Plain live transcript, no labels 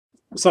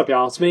What's up,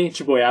 y'all? It's me, it's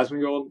your boy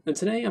Asmongold, and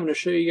today I'm going to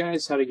show you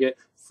guys how to get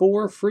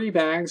 4 free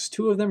bags.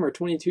 2 of them are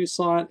 22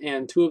 slot,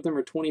 and 2 of them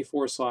are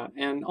 24 slot.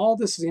 And all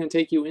this is going to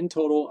take you in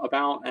total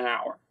about an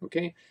hour,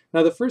 okay?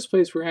 Now, the first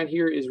place we're at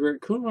here is we're at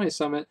Kunai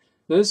Summit.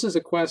 Now, this is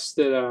a quest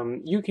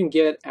that you can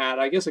get at,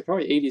 I guess, like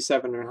probably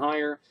 87 or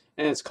higher,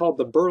 and it's called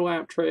the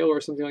Burlap Trail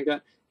or something like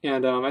that.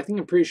 And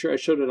I'm pretty sure I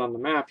showed it on the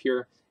map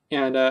here.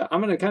 And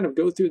I'm going to kind of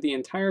go through the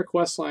entire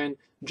quest line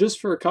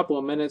just for a couple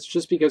of minutes,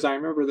 just because I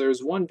remember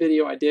there's one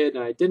video I did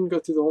and I didn't go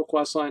through the whole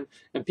quest line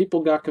and people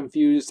got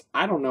confused.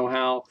 I don't know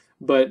how,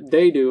 but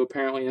they do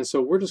apparently. And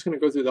so we're just going to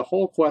go through the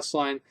whole quest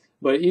line.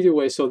 But either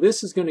way, so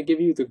this is going to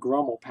give you the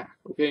Grummel Pack,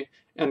 okay?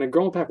 And the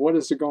Grummel Pack, what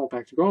is the Grummel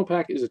Pack? The Grummel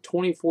Pack is a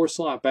 24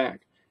 slot bag.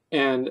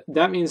 And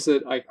that means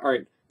that, like, all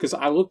right, because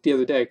I looked the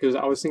other day because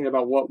I was thinking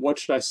about what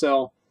should I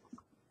sell.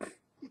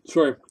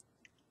 Sorry.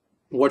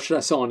 What should I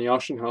sell on the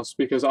auction house?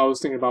 Because I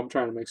was thinking about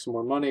trying to make some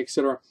more money,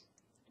 etc.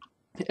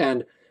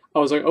 And I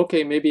was like,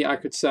 okay, maybe I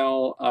could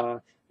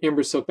sell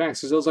Amber Silk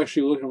bags, because I was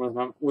actually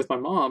looking with my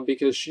mom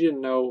because she didn't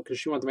know, because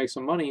she wanted to make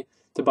some money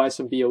to buy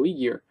some BOE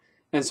gear.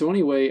 And so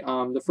anyway,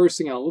 the first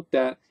thing I looked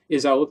at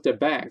is I looked at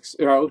bags,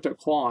 or I looked at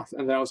cloth,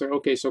 and then I was like,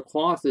 okay, so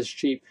cloth is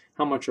cheap.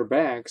 How much are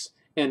bags?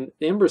 And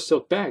the Amber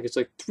Silk bag, it's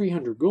like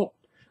 300 gold.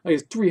 Like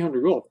it's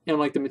 300 gold, and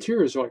like the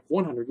materials are like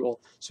 100 gold.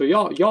 So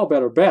y'all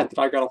better bet that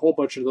I got a whole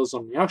bunch of those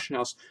on the auction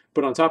house.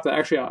 But on top of that,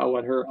 actually, I'll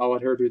let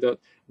her do that.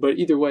 But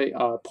either way,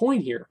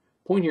 point here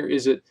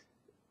is that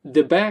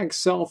the bags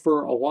sell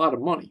for a lot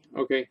of money.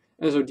 Okay,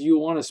 and so do you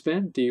want to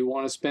spend? Do you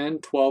want to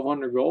spend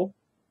 1,200 gold?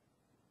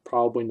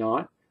 Probably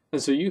not.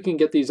 And so you can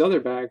get these other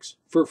bags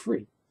for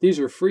free. These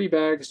are free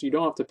bags. You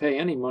don't have to pay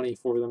any money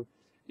for them,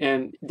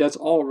 and that's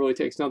all it really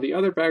takes. Now the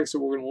other bags that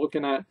we're going to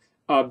looking at.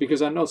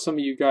 Because I know some of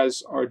you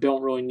guys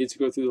don't really need to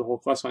go through the whole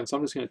quest line, so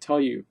I'm just going to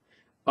tell you.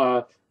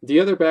 The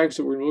other bags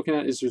that we're looking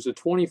at is there's a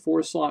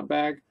 24 slot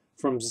bag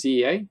from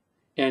ZA,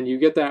 and you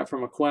get that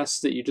from a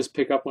quest that you just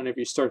pick up whenever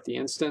you start the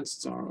instance.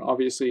 It's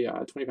obviously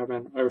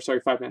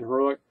 5-man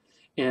heroic,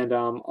 and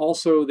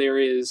also there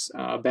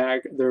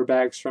are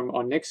bags from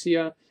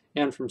Onyxia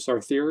and from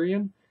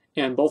Sartherian,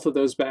 and both of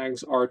those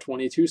bags are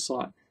 22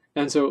 slot.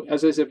 And so,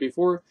 as I said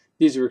before,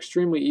 these are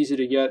extremely easy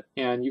to get,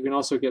 and you can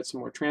also get some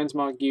more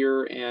transmog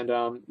gear, and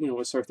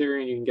with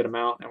Sartherian you can get them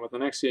out, and with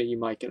Onyxia you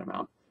might get them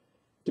out,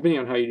 depending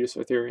on how you do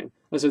Sartherian.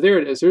 And so there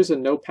it is, there's a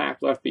no pack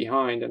left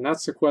behind, and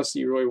that's the quest that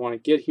you really want to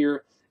get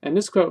here. And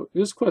this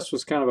quest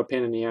was kind of a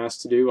pain in the ass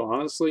to do,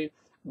 honestly,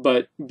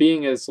 but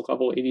being as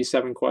level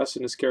 87 quest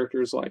and his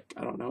character is like,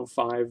 I don't know,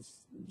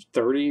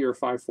 530 or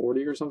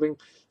 540 or something,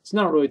 it's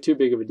not really too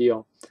big of a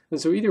deal. And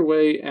so either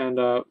way, and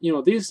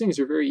these things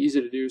are very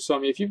easy to do. So I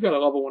mean, if you've got a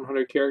level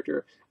 100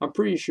 character, I'm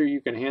pretty sure you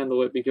can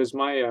handle it, because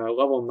my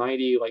level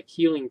 90 like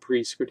healing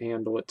priest could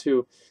handle it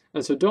too.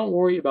 And so don't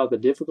worry about the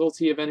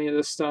difficulty of any of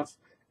this stuff.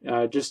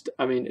 Just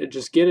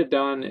get it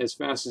done as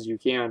fast as you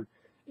can.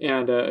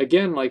 And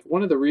again, like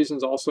one of the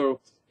reasons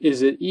also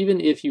is that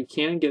even if you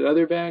can get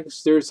other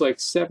bags, there's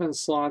like 7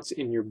 slots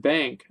in your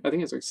bank. I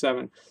think it's like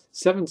 7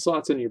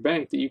 slots in your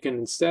bank that you can,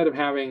 instead of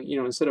having,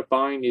 instead of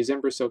buying these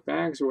Ember Silk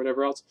bags or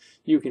whatever else,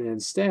 you can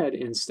instead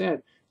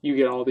you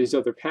get all these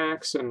other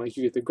packs, and like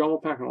you get the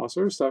Grummel Pack and all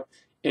sort of stuff,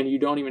 and you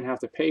don't even have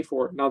to pay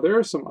for it. Now there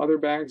are some other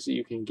bags that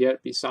you can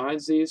get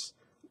besides these.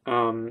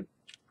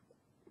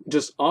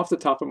 Just off the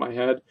top of my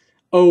head,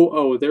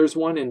 there's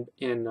one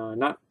in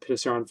not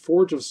Pitaceron,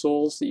 Forge of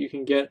Souls that you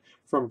can get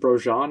from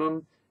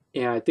Brojanum,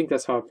 and I think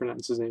that's how I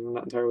pronounce his name. I'm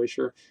not entirely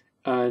sure.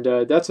 And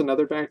that's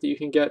another pack that you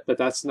can get, but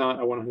that's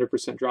not a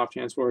 100% drop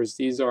chance, whereas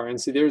these are.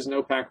 And see, there's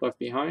no pack left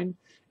behind.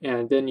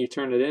 And then you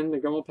turn it in, the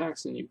Grummel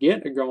Packs, and you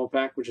get a Grummel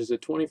Pack, which is a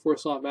 24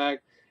 slot bag,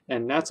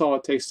 and that's all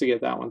it takes to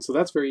get that one. So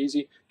that's very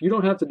easy. You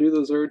don't have to do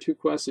those other 2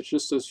 quests. It's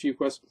just those few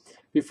quests.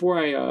 Before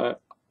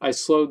I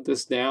slowed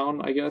this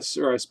down, I guess,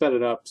 or I sped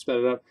it up.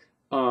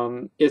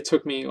 It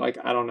took me like,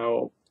 I don't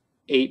know,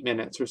 8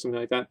 minutes or something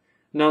like that.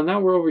 Now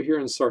we're over here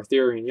in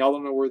Sartherian. Y'all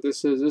don't know where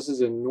this is. This is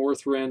in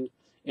Northrend,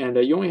 and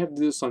you only have to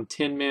do this on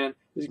 10-man.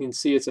 As you can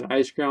see, it's an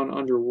Iceground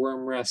under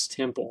Wormrest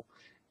Temple.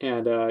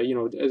 And, as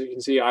you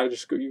can see, you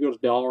go to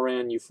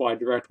Dalaran, you fly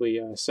directly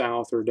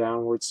south or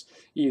downwards,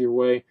 either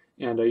way,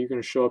 and you're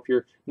going to show up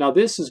here. Now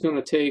this is going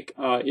to take,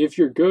 if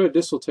you're good,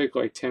 this will take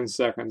like 10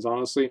 seconds,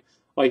 honestly.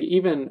 Like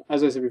even,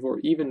 as I said before,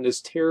 even this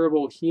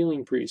terrible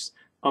healing priest,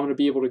 I'm going to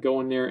be able to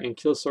go in there and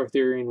kill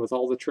Sartherian with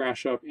all the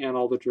trash up and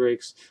all the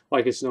drakes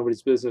like it's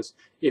nobody's business.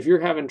 If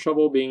you're having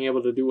trouble being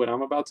able to do what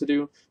I'm about to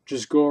do,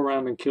 just go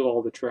around and kill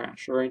all the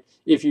trash, all right?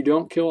 If you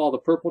don't kill all the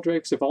purple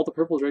drakes, if all the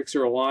purple drakes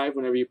are alive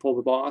whenever you pull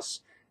the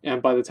boss,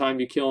 and by the time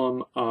you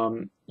kill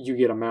them, you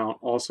get a mount.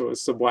 Also,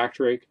 it's the black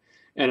drake,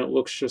 and it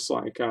looks just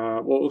like,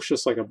 it looks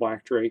just like a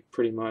black drake,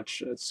 pretty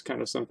much. It's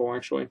kind of simple,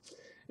 actually.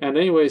 And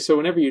anyway, so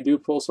whenever you do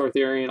pull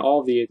Sartherian,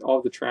 all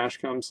the trash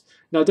comes.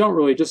 Now don't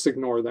really just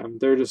ignore them.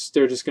 They're just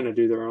going to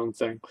do their own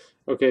thing.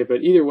 Okay,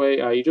 but either way,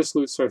 you just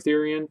loot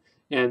Sartherian,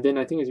 and then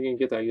I think you can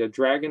get that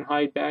dragon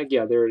hide bag.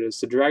 Yeah, there it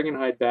is, the dragon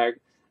hide bag.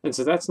 And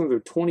so that's another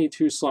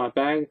 22 slot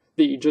bag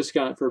that you just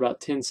got for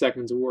about 10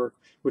 seconds of work,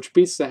 which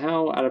beats the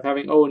hell out of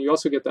having, oh, and you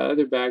also get that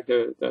other bag,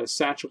 the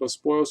satchel of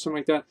spoils, something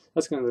like that.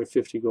 That's got another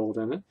 50 gold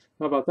in it.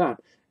 How about that?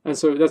 And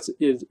so that's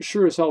it.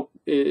 Sure as hell,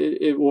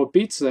 it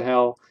beats the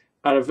hell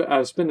out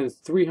of spending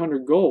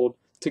 300 gold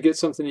to get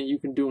something that you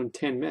can do in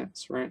 10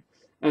 minutes, right?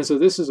 And so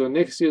this is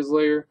Onyxia's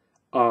lair.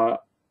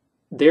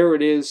 There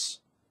it is.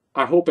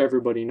 I hope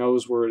everybody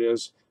knows where it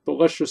is, but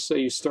let's just say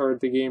you started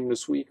the game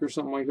this week or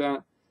something like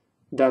that.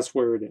 That's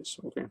where it is,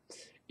 okay?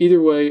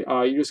 Either way,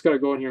 you just got to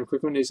go in here and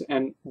click on these,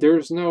 and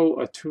there's no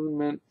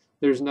attunement.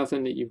 There's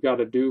nothing that you've got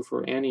to do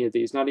for any of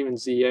these, not even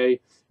ZA.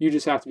 You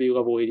just have to be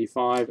level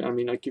 85. I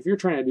mean, like, if you're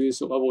trying to do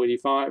this at level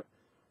 85,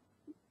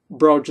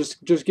 bro,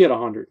 just get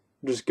 100.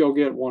 Just go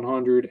get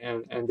 100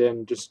 and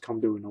then just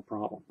come do it, no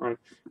problem, right?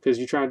 Because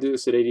you try to do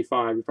this at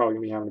 85, you're probably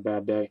going to be having a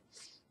bad day.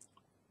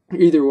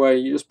 Either way,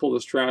 you just pull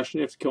this trash and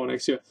you have to kill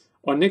Onyxia.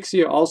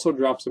 Onyxia also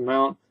drops a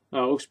mount.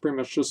 Looks pretty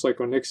much just like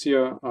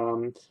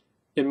Onyxia.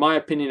 In my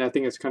opinion, I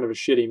think it's kind of a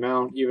shitty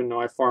mount, even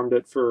though I farmed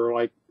it for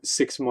like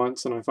 6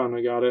 months and I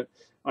finally got it.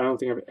 I don't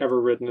think I've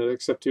ever ridden it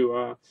except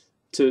to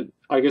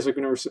I guess like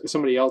whenever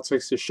somebody else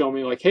likes to show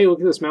me like, hey, look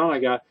at this mount I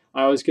got,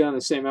 I always get on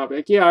the same mount.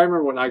 Like, yeah, I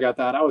remember when I got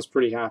that. I was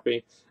pretty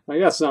happy. Like,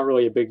 that's not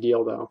really a big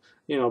deal though,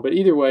 you know. But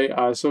either way,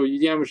 so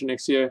you damage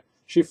Onyxia.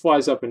 She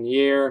flies up in the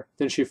air,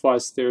 then she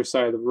flies to the other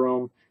side of the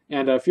room.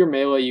 And if you're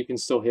melee, you can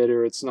still hit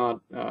her. It's not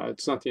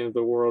the end of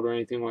the world or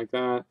anything like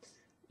that.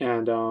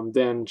 And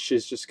then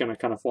she's just gonna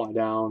kind of fly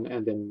down,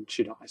 and then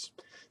she dies.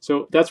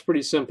 So that's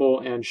pretty simple.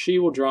 And she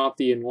will drop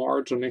the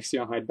enlarged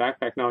Onyxia hide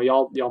backpack. Now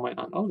y'all might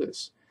not know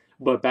this,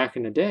 but back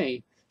in the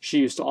day, she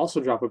used to also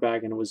drop a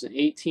bag, and it was an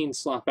 18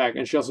 slot bag.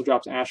 And she also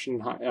drops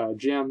Ashen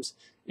gems,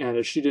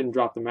 and she didn't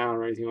drop the mount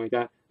or anything like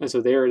that. And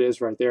so there it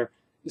is right there.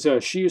 So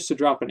she used to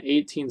drop an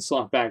 18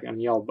 slot bag,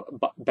 and y'all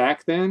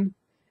back then,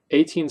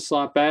 18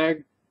 slot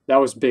bag, that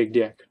was big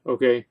dick,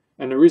 okay?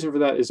 And the reason for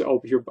that is,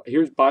 oh,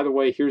 here's by the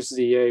way, here's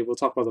ZA. We'll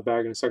talk about the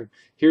bag in a second.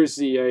 Here's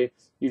ZA.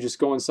 You just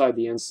go inside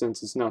the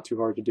instance. It's not too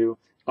hard to do.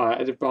 I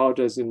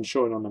apologize, I didn't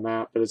show it on the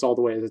map, but it's all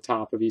the way at the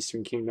top of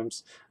Eastern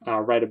Kingdoms,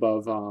 right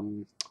above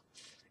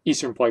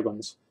Eastern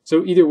Plaguelands.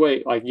 So either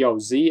way, like, yo,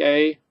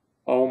 ZA,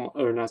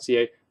 or not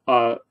ZA,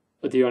 the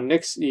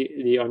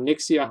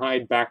Onyxia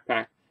hide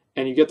backpack,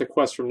 and you get the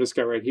quest from this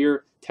guy right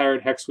here,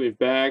 Tattered Hexweave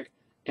bag.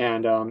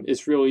 And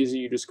it's real easy.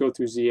 You just go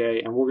through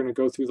ZA, and we're going to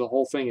go through the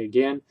whole thing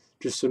again,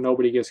 just so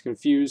nobody gets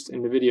confused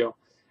in the video.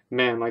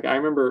 Man, like, I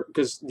remember,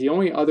 because the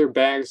only other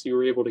bags you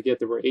were able to get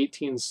that were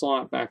 18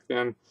 slot back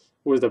then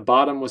were the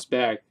bottomless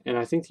bag. And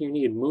I think you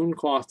need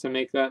mooncloth to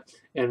make that.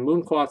 And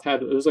mooncloth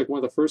it was like one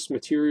of the first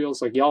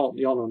materials, like y'all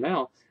know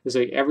now, is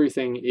like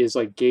everything is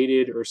like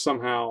gated, or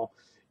somehow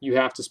you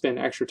have to spend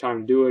extra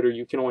time to do it, or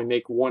you can only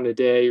make one a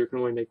day, or you can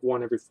only make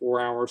one every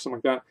 4 hours, something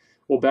like that.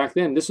 Well, back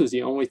then, this was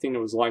the only thing that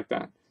was like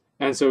that.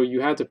 And so you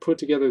had to put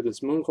together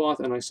this mooncloth,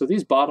 and so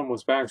these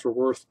bottomless bags were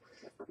worth,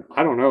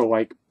 I don't know,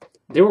 like,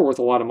 they were worth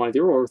a lot of money. They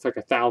were worth like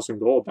 1,000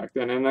 gold back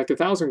then, and like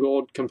 1,000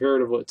 gold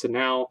comparatively to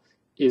now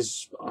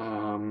is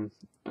probably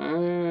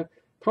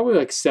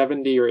like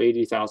 70 or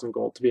 80,000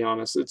 gold, to be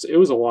honest. It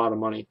was a lot of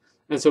money,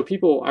 and so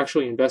people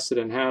actually invested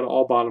and had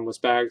all bottomless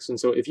bags. And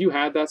so if you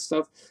had that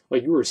stuff,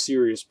 like, you were a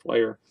serious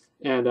player.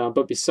 And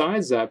but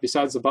besides that,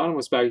 besides the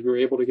bottomless bag, you were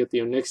able to get the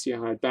Onyxia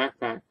hide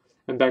backpack.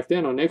 And back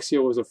then,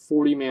 Onyxia was a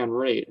 40-man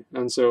raid.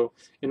 And so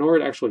in order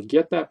to actually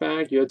get that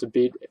bag, you had to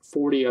beat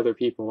 40 other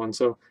people. And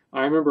so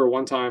I remember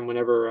one time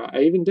whenever, I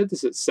even did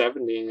this at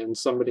 70, and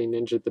somebody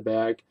ninja'd the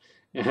bag.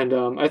 And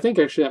I think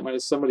actually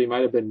somebody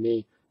might have been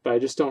me, but I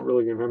just don't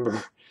really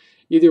remember.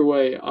 Either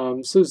way,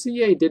 so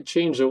ZA did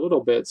change a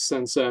little bit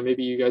since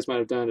maybe you guys might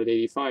have done it at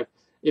 85.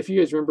 If you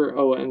guys remember,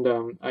 oh,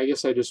 and I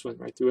guess I just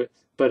went right through it.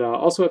 But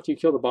also after you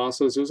kill the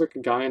bosses, there's like a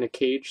guy in a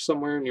cage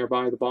somewhere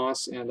nearby the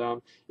boss.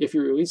 And if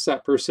you release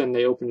that person,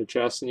 they open a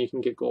chest, and you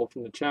can get gold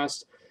from the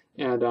chest.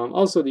 And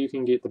also you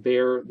can get the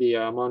bear, the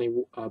Amani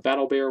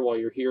battle bear, while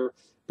you're here.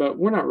 But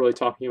we're not really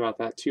talking about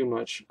that too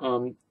much.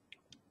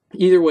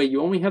 Either way,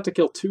 you only have to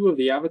kill 2 of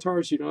the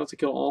avatars. You don't have to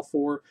kill all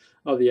 4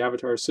 of the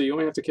avatars. So you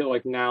only have to kill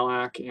like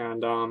Nalak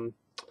and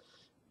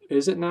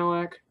is it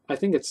Nalak? I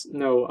think it's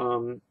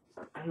no.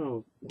 I don't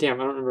know. Damn,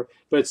 I don't remember.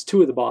 But it's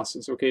 2 of the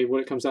bosses. Okay,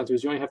 what it comes down to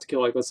is you only have to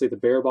kill, like, let's say the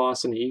bear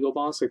boss and the eagle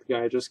boss, like the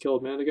guy I just killed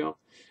a minute ago.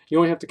 You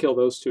only have to kill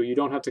those 2. You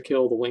don't have to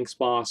kill the lynx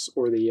boss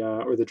or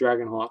the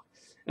dragon hawk.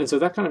 And so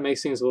that kind of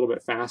makes things a little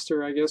bit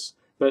faster, I guess.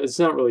 But it's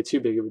not really too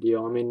big of a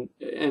deal. I mean,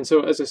 and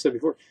so as I said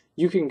before,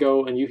 you can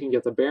go and you can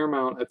get the bear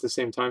mount at the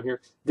same time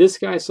here. This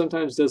guy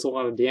sometimes does a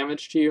lot of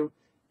damage to you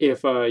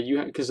if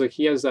because like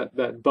he has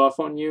that buff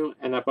on you,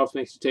 and that buff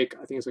makes you take,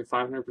 I think it's like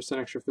 500%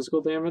 extra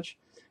physical damage.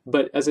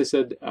 But as I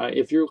said,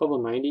 if you're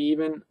level 90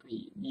 even,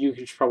 you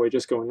could probably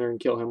just go in there and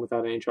kill him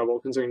without any trouble,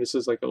 considering this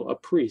is like a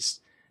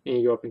priest, and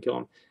you go up and kill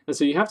him. And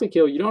so you have to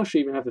kill. You don't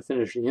actually even have to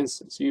finish the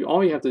instance.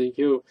 All you have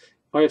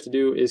to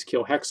do is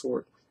kill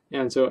Hexlord.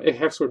 And so a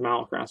Hexward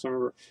Malacraft.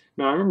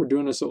 I remember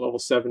doing this at level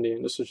 70,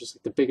 and this was just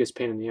like the biggest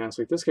pain in the ass.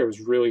 Like this guy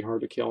was really hard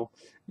to kill,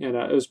 and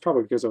it was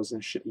probably because I was in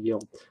a shitty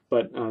yield.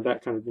 But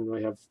that kind of didn't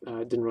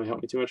really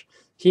help me too much.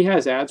 He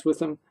has ads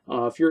with him.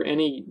 If you're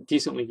any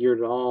decently geared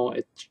at all,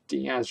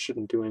 the ads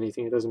shouldn't do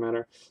anything. It doesn't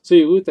matter. So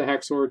you loot the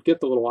Hexward, get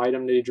the little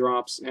item that he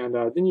drops, and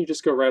then you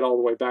just go right all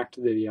the way back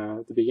to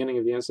the beginning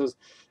of the instance.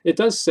 It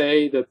does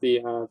say that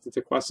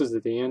the quest is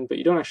at the end, but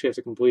you don't actually have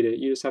to complete it.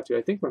 You just have to.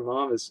 I think my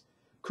mom is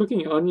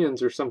cooking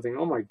onions or something.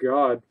 Oh my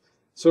god.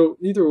 So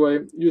either way,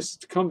 you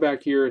just come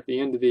back here at the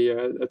end of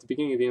at the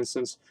beginning of the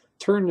instance,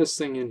 turn this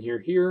thing in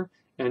here,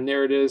 and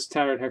there it is,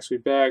 tattered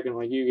hexweed bag, and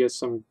like you get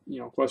some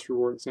quest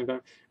reward at the same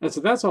time. And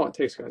so that's all it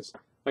takes, guys.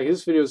 Like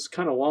this video is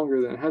kind of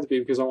longer than it had to be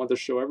because I want to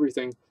show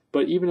everything.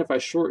 But even if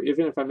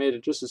I made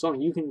it just as long,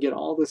 you can get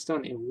all this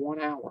done in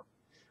 1 hour.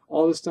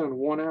 All this done in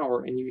 1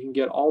 hour, and you can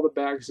get all the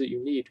bags that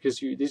you need because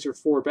these are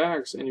 4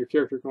 bags, and your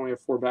character can only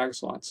have 4 bag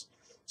slots.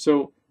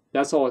 So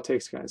that's all it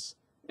takes, guys.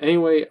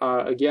 Anyway,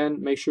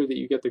 again, make sure that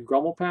you get the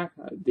Grummel pack,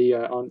 the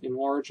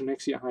Enlarged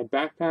Onyxia Hide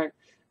backpack,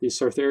 the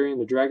Sartharian,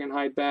 the Dragon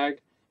Hide bag,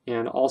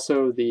 and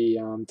also the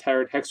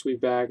Tattered Hexweed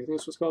bag. I think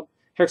that's what's called.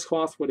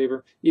 Hexcloth,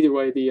 whatever. Either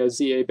way, the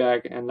ZA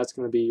bag, and that's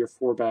going to be your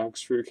 4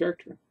 bags for your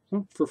character.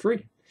 So, for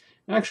free.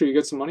 Actually, you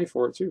get some money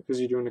for it, too, because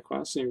you're doing the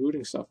quests and you're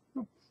looting stuff.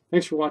 So,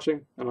 thanks for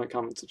watching, and like,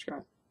 comment,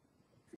 subscribe.